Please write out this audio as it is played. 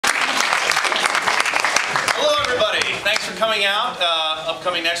Thanks for coming out.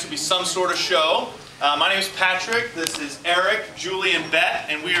 Upcoming next will be Some Sort of Show. My name is Patrick. This is Erik, Julie, and Bett,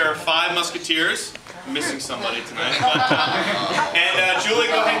 and we are 5 Musketeers. I'm missing somebody tonight. And Julie,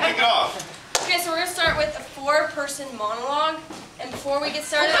 go ahead and kick it off. Okay, so we're going to start with a 4-person monologue. And before we get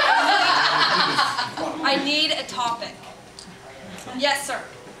started, I need a topic. Yes, sir.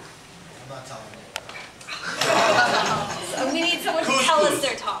 I'm not telling you. So we need someone to tell us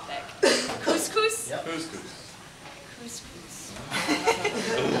their topic. Couscous? Yep. Couscous. Couscous.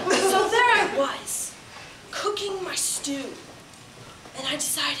 So there I was, cooking my stew. And I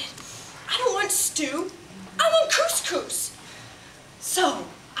decided, I don't want stew, I want couscous. So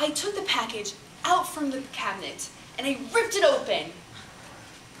I took the package out from the cabinet and I ripped it open.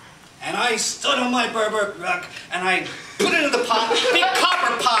 And I stood on my Berber rug and I put it in the pot, big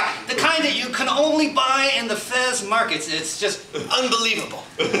copper pot, the kind that you can only buy in the Fez markets. It's just unbelievable.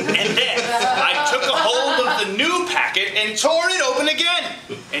 And then I took a hold of the new packet and tore it open again.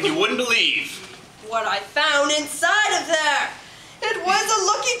 And you wouldn't believe What I found inside of there. It was a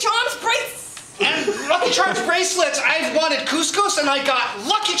Lucky Charms bracelet. And Lucky Charms bracelets. I've wanted couscous and I got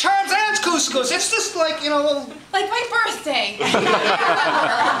Lucky Charms and couscous. It's just like, you know... Like my birthday. I remember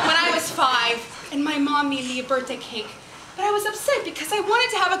when I was 5 and my mom made me a birthday cake. But I was upset because I wanted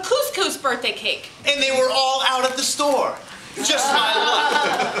to have a couscous birthday cake. and they were all out of the store. Just my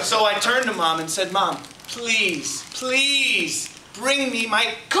luck. So I turned to Mom and said, Mom, please, please, bring me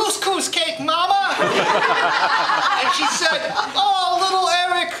my Couscous cake, Mama! And she said, oh, little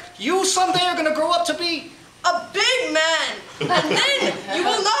Erik, you someday are gonna grow up to be A big man. And then you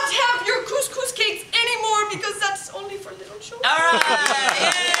will not have your couscous cakes anymore because that's only for little children. All right.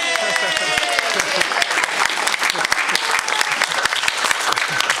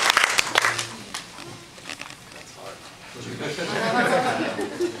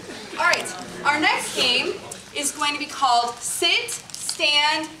 All right, our next game is going to be called Sit,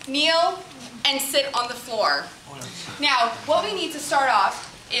 Stand, Kneel, and Sit on the Floor. Now, what we need to start off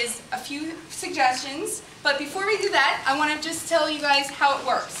is a few suggestions, but before we do that, I want to just tell you guys how it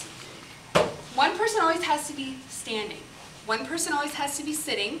works. One person always has to be standing, one person always has to be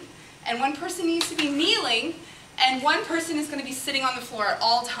sitting, and one person needs to be kneeling, and one person is going to be sitting on the floor at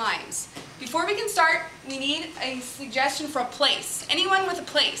all times. Before we can start, we need a suggestion for a place. Anyone with a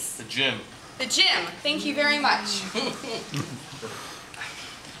place? The gym. The gym. Thank you very much.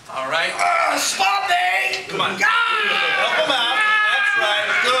 All right. stop me! Come on. Help them out. That's right.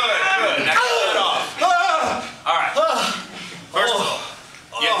 Good, good. Now cut it off. All right. First of all.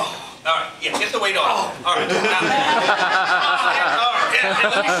 Yeah. All right. Yeah, get the weight off. All right. Now. All right. Yeah.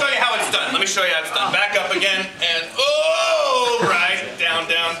 Let me show you how it's done. Let me show you how it's done. Back up again. And, oh, right. Down,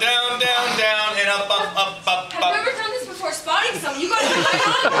 down, down, down, down. And up, up, up, up, Have you up. ever done this before? Spotting some? You got to do it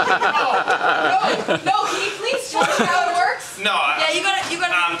No, can you please show me how it works? No. Yeah, you got to.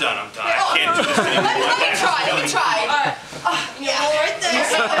 I'm done. I'm done. I can't do this anymore. Let me try. Let me try. All right. Yeah. All right there.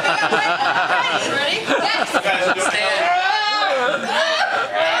 Ready? Yes. You guys are doing it.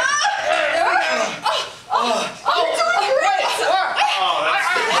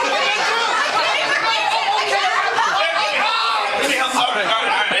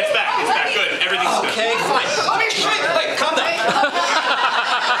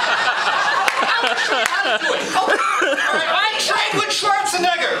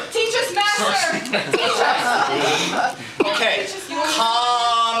 Teach us, master. Teach us. Okay,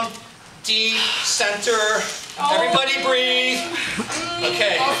 calm, deep, center, everybody breathe.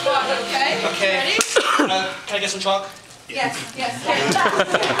 Okay. Okay. Okay. Ready? Can I get some chalk? Yes. Yes.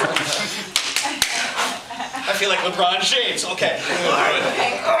 I feel like LeBron James. Okay.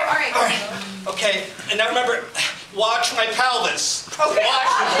 Okay. All right. Okay, and now remember, watch my pelvis. Okay. Watch.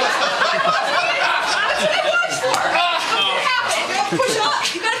 That's what I watch for. What happened? You gotta push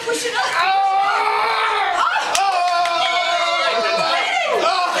up. You gotta push it up.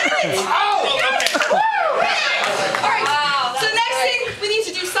 Alright, so next thing, we need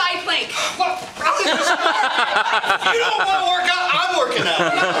to do side plank. You don't want to work out, I'm working out.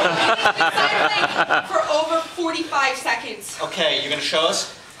 Side plank for over 45 seconds. Okay, you're going to show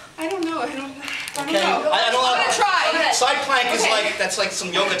us? I don't know. I don't know. Okay. I'm gonna try. Side plank is Okay. that's like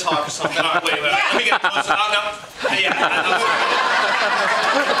some yoga talk or something. All right, wait. Let me get closer. Oh, no. Yeah.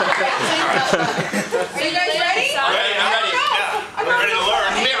 Are you guys ready? I'm ready. I don't know. Yeah. I'm ready to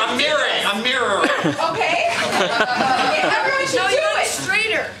learn. I'm mirroring. Okay. Okay, everyone should do it.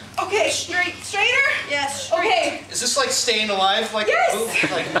 Straighter. Okay, straighter? Yes. Straight. Okay. Is this like staying alive? Like, Yes.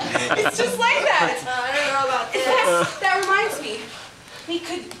 like It's just like that. I don't know about this. That reminds me. We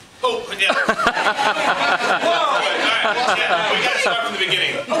could. Oh, yeah. Whoa. All right. Yeah, we got to start from the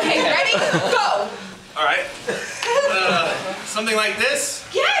beginning. Okay, ready? Go. All right. Something like this?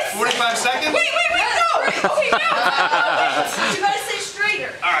 Yes! 45 seconds? Wait, no! Okay, no! You gotta say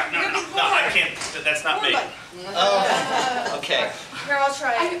straighter. All right, no, I can't. That's not me. Oh, okay. Here, I'll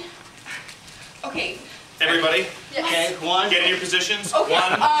try it. Okay. Everybody, Yes. Okay, one. get in your positions. Okay,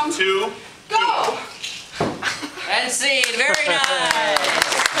 1, 2, Go! And scene, very nice.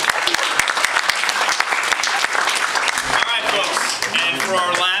 All right, folks, and for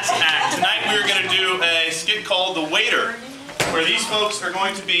our last act, tonight we're going to do a skit called The Waiter, where these folks are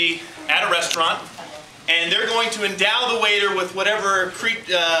going to be at a restaurant, and they're going to endow the waiter with whatever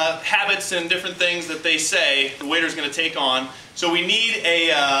habits and different things that they say the waiter's going to take on. So we need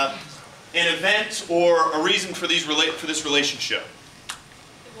an event or a reason for this relationship.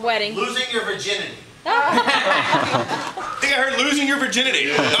 Wedding. Losing your virginity. I think I heard losing your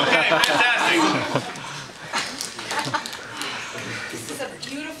virginity. Okay, fantastic. This is a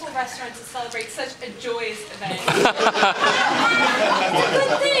beautiful restaurant to celebrate such a joyous event.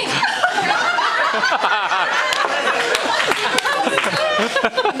 Good thing.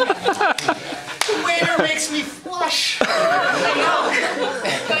 The waiter makes me flush. I know,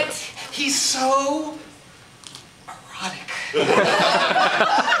 but He's so erotic.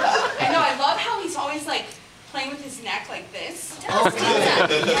 I know, I love how he's always like playing with his neck like this. Oh,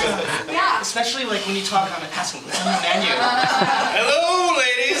 good. Yeah. Especially like when you talk on it, asking what's on the menu. Hello,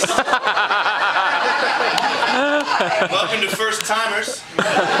 ladies. Welcome to First Timers.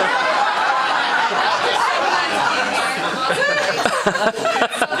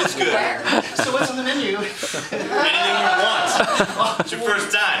 It's good. So what's on the menu? Anything you want. It's your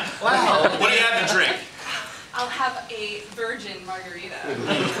first time. Wow. What do you have to drink? I'll have a virgin margarita.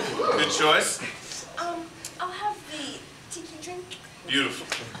 Good choice. I'll have the tiki drink. Beautiful.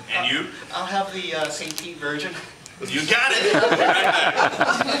 And you? I'll have the St. Pete Virgin. You got it. Right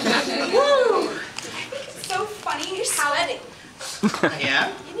back. Woo! So funny. You're sweating.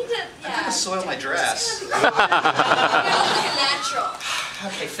 Yeah? You need to, I'm gonna soil my dress. You're looking natural.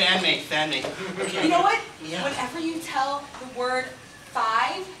 Okay, fan me. You know what? Yeah. Whenever you tell the word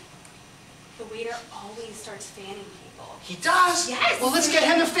 5, the waiter always starts fanning people. He does? Yes. Well, let's get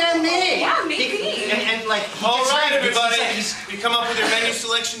him to fan me. Yeah, maybe. And like, he All gets right, ready. everybody. He's You come up with your menu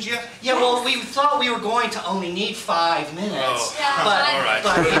selections yet? yeah, well, we thought we were going to only need 5 minutes. Oh, But, all right.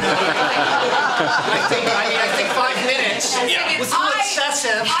 but you know, I think 5 minutes Yeah. was a little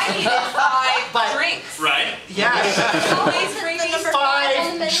excessive. I needed 5 But- drinks. Right? Yes. Always bring me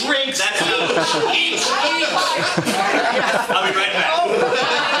 5 drinks That's each. each. I'll be right back.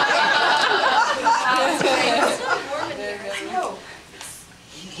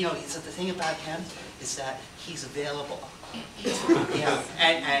 You know, so the thing about him is that he's available. Yeah,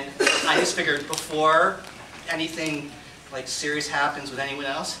 and I just figured before anything like serious happens with anyone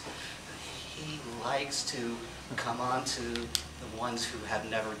else, he likes to come on to the ones who have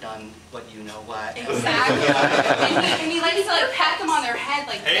never done what you know what. Exactly. And he likes to like pat them on their head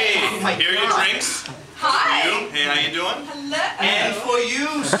like Hey, this. my here are your God. drinks. Hi. You. Hey, how you doing? Hello. And for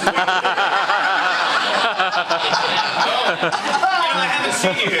you, sir. I haven't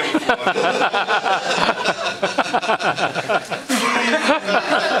seen you here before.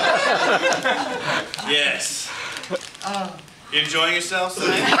 Yes. You enjoying yourselves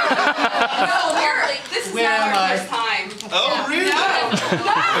tonight? No, this is Where not am our I? first time. Oh, really?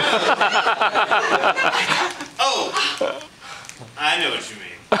 Oh, I know what you mean.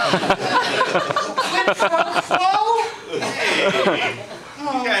 Hey,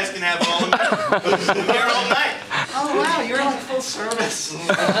 you guys can have all the night. Here all night. Oh wow, you're like full service.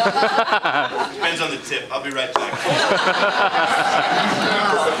 Depends on the tip. I'll be right back.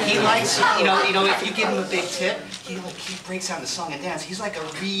 He likes, you know, if you give him a big tip, he breaks out in song and dance. He's like a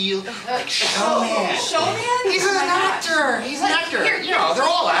real showman. Showman? He's an actor. He's an actor. You know, they're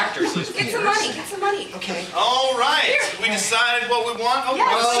all actors. Get some money. Get some money. Okay. All right. We decided what we want. Okay,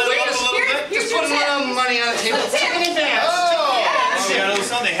 Yes. let's set it up a little Here, bit. here's Just put a your tip. little money on the table. Tip in advance. Oh, we got a little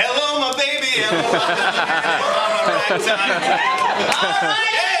something. Hello, my baby. Hello, my ragtime. All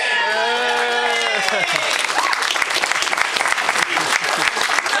right.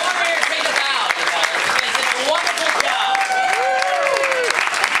 Come over here, take a bow. You guys did a wonderful job.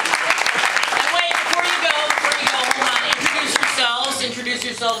 And wait, before you go, hold on. Introduce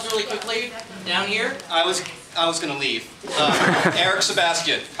yourselves really quickly. Down here. I was gonna leave. Erik,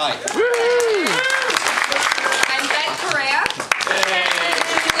 Sebastian. Hi. I'm Bett, Correa.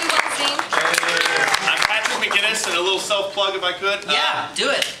 Welzien. I'm McInnis, and a little self-plug if I could. Yeah, do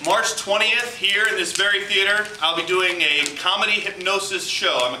it. March 20th, here in this very theater, I'll be doing a comedy hypnosis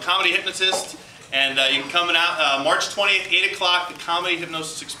show. I'm a comedy hypnotist, and you can come out March 20th, 8 o'clock, the Comedy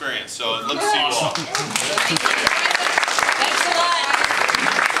Hypnosis Experience. So I'd love to see you all.